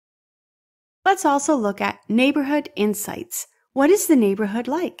Let's also look at neighborhood insights. What is the neighborhood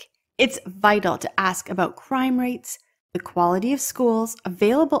like? It's vital to ask about crime rates, the quality of schools,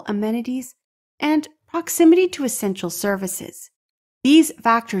 available amenities, and proximity to essential services. These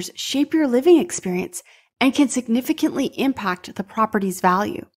factors shape your living experience and can significantly impact the property's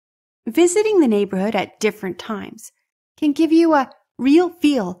value. Visiting the neighborhood at different times can give you a real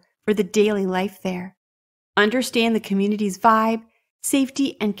feel for the daily life there. Understand the community's vibe,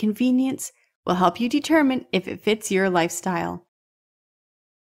 safety, and convenience will help you determine if it fits your lifestyle.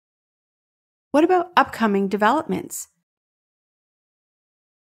 What about upcoming developments?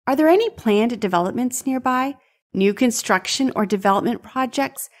 Are there any planned developments nearby? New construction or development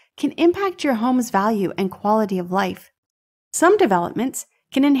projects can impact your home's value and quality of life. Some developments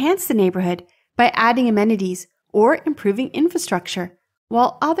can enhance the neighborhood by adding amenities or improving infrastructure,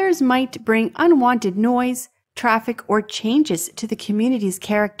 while others might bring unwanted noise, traffic, or changes to the community's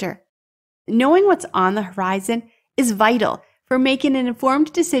character. Knowing what's on the horizon is vital for making an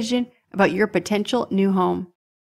informed decision about your potential new home.